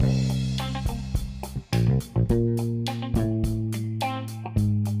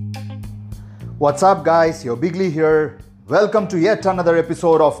What's up, guys? Your Bigly here. Welcome to yet another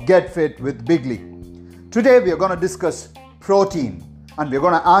episode of Get Fit with Bigly. Today we are going to discuss protein and we're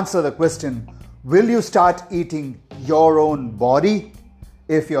going to answer the question, will you start eating your own body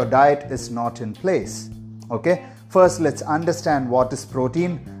if your diet is not in place? Okay, first let's understand what is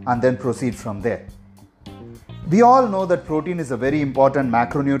protein and then proceed from there. We all know that protein is a very important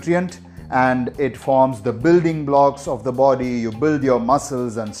macronutrient and it forms the building blocks of the body. You build your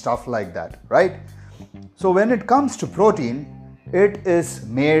muscles and stuff like that, right? So when it comes to protein, it is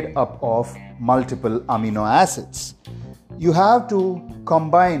made up of multiple amino acids. You have to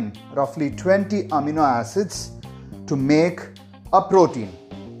combine roughly 20 amino acids to make a protein,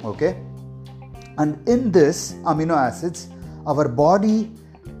 okay? And in this amino acids, our body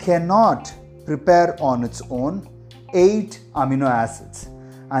cannot prepare on its own 8 amino acids.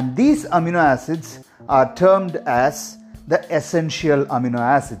 And these amino acids are termed as the essential amino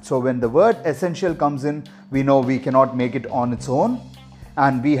acids. So when the word essential comes in, we know we cannot make it on its own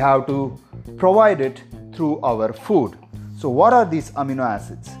and we have to provide it through our food. So what are these amino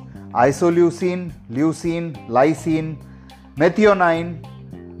acids? Isoleucine, leucine, lysine, methionine,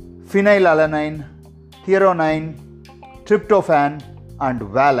 phenylalanine, threonine, tryptophan and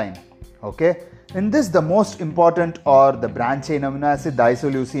valine. Okay? In this, the most important are the branched chain amino acid, the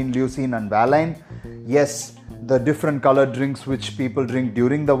isoleucine, leucine and valine. Yes, the different colored drinks which people drink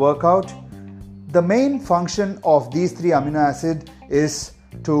during the workout. The main function of these 3 amino acids is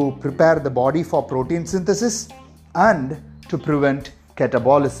to prepare the body for protein synthesis and to prevent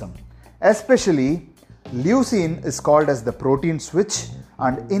catabolism. Especially, leucine is called as the protein switch,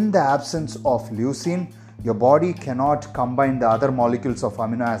 and in the absence of leucine, your body cannot combine the other molecules of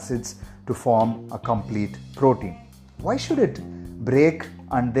amino acids to form a complete protein. Why should it break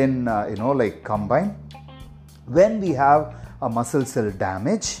and then combine? When we have a muscle cell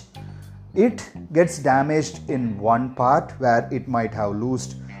damage, it gets damaged in one part where it might have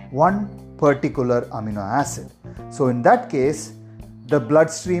lost one particular amino acid. So in that case, the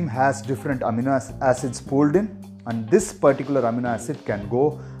bloodstream has different amino acids pooled in, and this particular amino acid can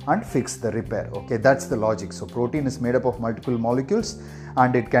go and fix the repair. Okay, that's the logic. So protein is made up of multiple molecules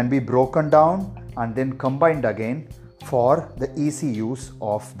and it can be broken down and then combined again for the easy use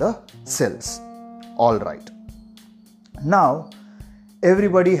of the cells. All right. Now,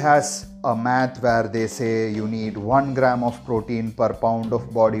 everybody has a math where they say you need 1 gram of protein per pound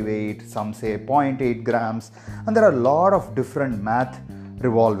of body weight. Some say 0.8 grams. And there are a lot of different math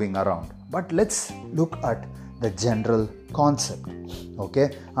revolving around. But let's look at the general concept.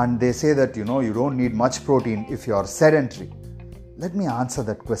 Okay. And they say that, you don't need much protein if you are sedentary. Let me answer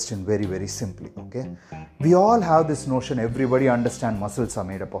that question very, very simply. Okay. We all have this notion, everybody understands muscles are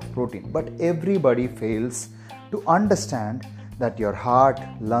made up of protein. But everybody fails to understand that your heart,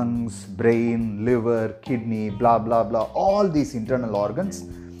 lungs, brain, liver, kidney, blah, blah, blah, all these internal organs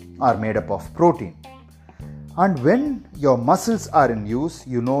are made up of protein. And when your muscles are in use,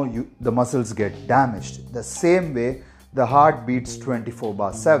 the muscles get damaged. The same way the heart beats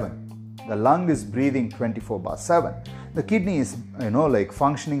 24/7. The lung is breathing 24/7. The kidney is,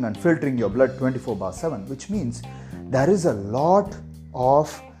 functioning and filtering your blood 24/7, which means there is a lot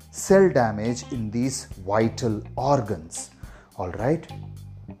of cell damage in these vital organs. All right.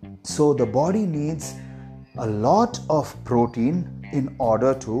 So the body needs a lot of protein in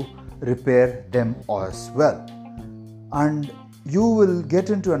order to repair them as well. And you will get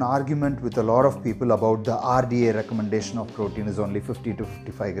into an argument with a lot of people about the RDA recommendation of protein is only 50 to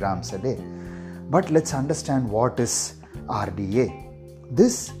 55 grams a day. But let's understand what is RDA.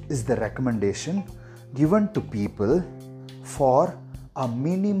 This is the recommendation given to people for a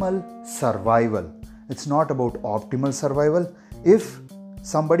minimal survival. It's not about optimal survival. If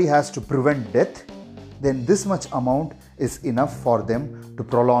somebody has to prevent death, then this much amount is enough for them to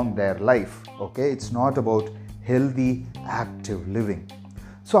prolong their life. Okay, it's not about healthy, active living.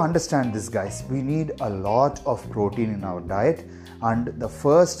 So understand this, guys. We need a lot of protein in our diet, and the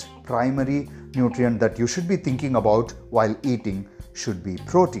first primary nutrient that you should be thinking about while eating should be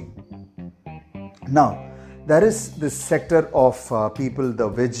protein. Now, there is this sector of people, the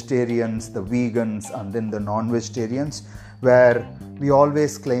vegetarians, the vegans, and then the non-vegetarians, where we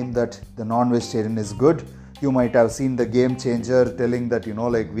always claim that the non-vegetarian is good. You might have seen the Game Changer telling that,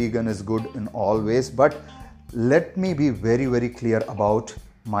 vegan is good in all ways. But let me be very, very clear about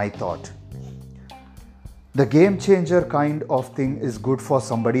my thought. The Game Changer kind of thing is good for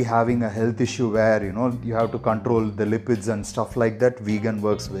somebody having a health issue where, you have to control the lipids and stuff like that. Vegan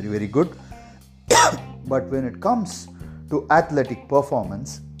works very, very good. But when it comes to athletic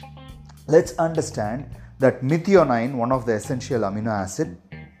performance, let's understand that methionine, one of the essential amino acid,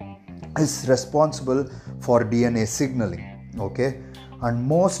 is responsible for DNA signaling. Okay, and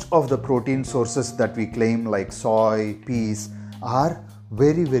most of the protein sources that we claim, like soy, peas, are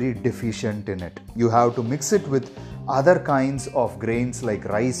very, very deficient in it. You have to mix it with other kinds of grains like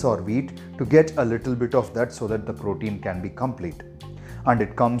rice or wheat to get a little bit of that so that the protein can be complete. And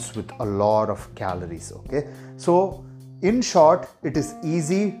it comes with a lot of calories. Okay, so in short, it is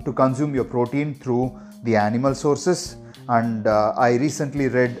easy to consume your protein through the animal sources. And I recently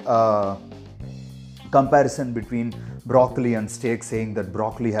read a comparison between broccoli and steak, saying that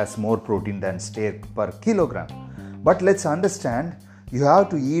broccoli has more protein than steak per kilogram. But let's understand, you have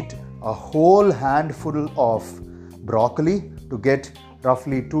to eat a whole handful of broccoli to get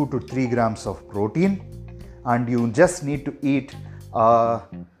roughly 2 to 3 grams of protein, and you just need to eat a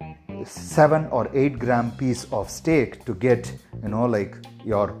 7 or 8 gram piece of steak to get like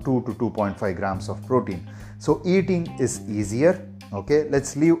your 2 to 2.5 grams of protein. So eating is easier. Okay,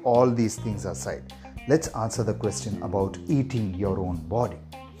 let's leave all these things aside. Let's answer the question about eating your own body.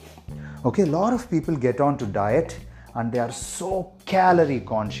 Okay, a lot of people get on to diet and they are so calorie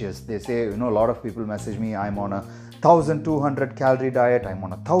conscious. They say, a lot of people message me, I'm on a 1200 calorie diet, I'm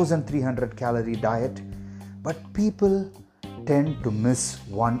on a 1300 calorie diet. But people tend to miss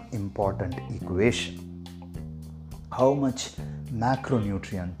one important equation: how much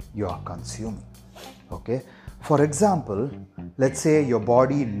macronutrient you are consuming. Okay, for example, let's say your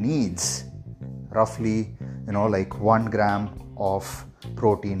body needs roughly 1 gram of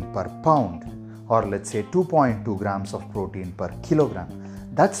protein per pound, or let's say 2.2 grams of protein per kilogram.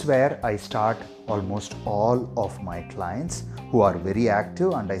 That's where I start almost all of my clients who are very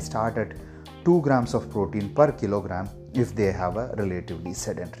active, and I start at 2 grams of protein per kilogram if they have a relatively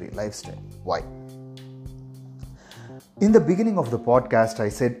sedentary lifestyle. Why? In the beginning of the podcast, I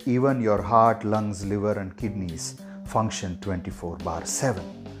said even your heart, lungs, liver and kidneys function 24/7.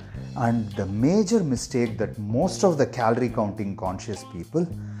 And the major mistake that most of the calorie counting conscious people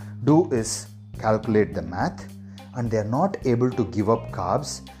do is calculate the math, and they are not able to give up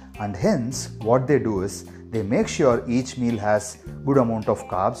carbs, and hence what they do is they make sure each meal has good amount of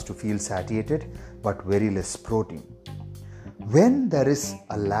carbs to feel satiated but very less protein. When there is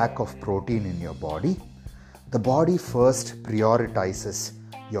a lack of protein in your body, the body first prioritizes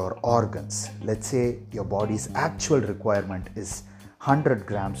your organs. Let's say your body's actual requirement is 100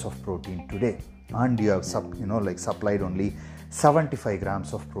 grams of protein today, and you have supplied only 75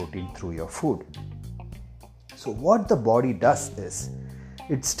 grams of protein through your food. So what the body does is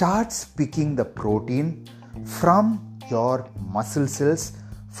it starts picking the protein from your muscle cells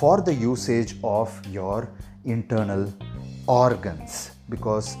for the usage of your internal organs,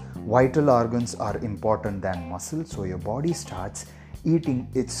 because vital organs are important than muscle. So your body starts eating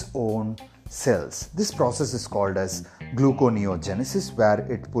its own cells. This process is called as gluconeogenesis, where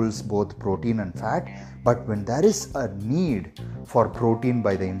it pulls both protein and fat. But when there is a need for protein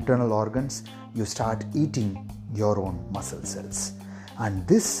by the internal organs, you start eating your own muscle cells. And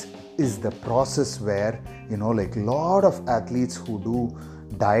this is the process where lot of athletes who do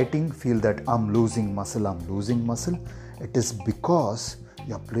dieting feel that I'm losing muscle. It is because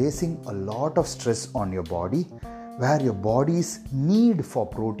you're placing a lot of stress on your body, where your body's need for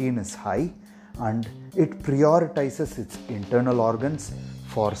protein is high, and it prioritizes its internal organs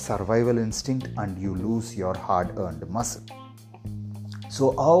for survival instinct, and you lose your hard-earned muscle.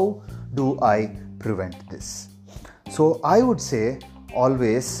 So how do I prevent this? So I would say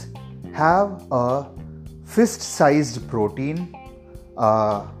always have a fist-sized protein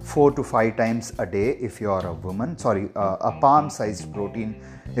 4 to 5 times a day if you are a woman. A palm-sized protein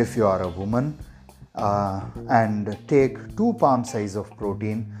if you are a woman. And take 2 palm size of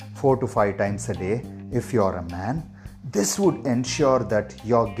protein 4 to 5 times a day if you are a man. This would ensure that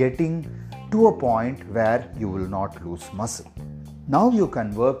you're getting to a point where you will not lose muscle. Now you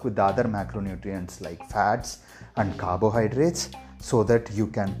can work with the other macronutrients like fats and carbohydrates so that you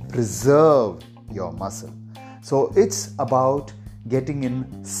can preserve your muscle. So it's about getting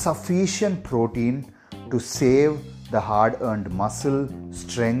in sufficient protein to save the hard-earned muscle,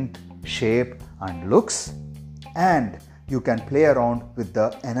 strength, shape and looks, and you can play around with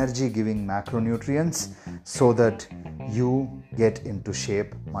the energy-giving macronutrients so that you get into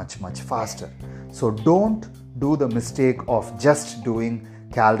shape much faster. So don't do the mistake of just doing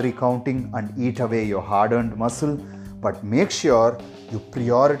calorie counting and eat away your hard-earned muscle, but make sure you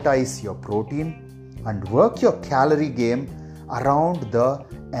prioritize your protein and work your calorie game around the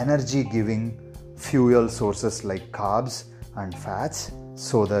energy-giving fuel sources like carbs and fats,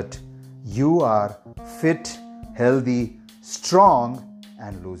 so that you are fit, healthy, strong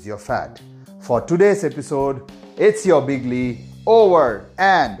and lose your fat. For today's episode, it's your Big Lee Over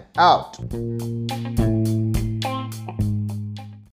and out.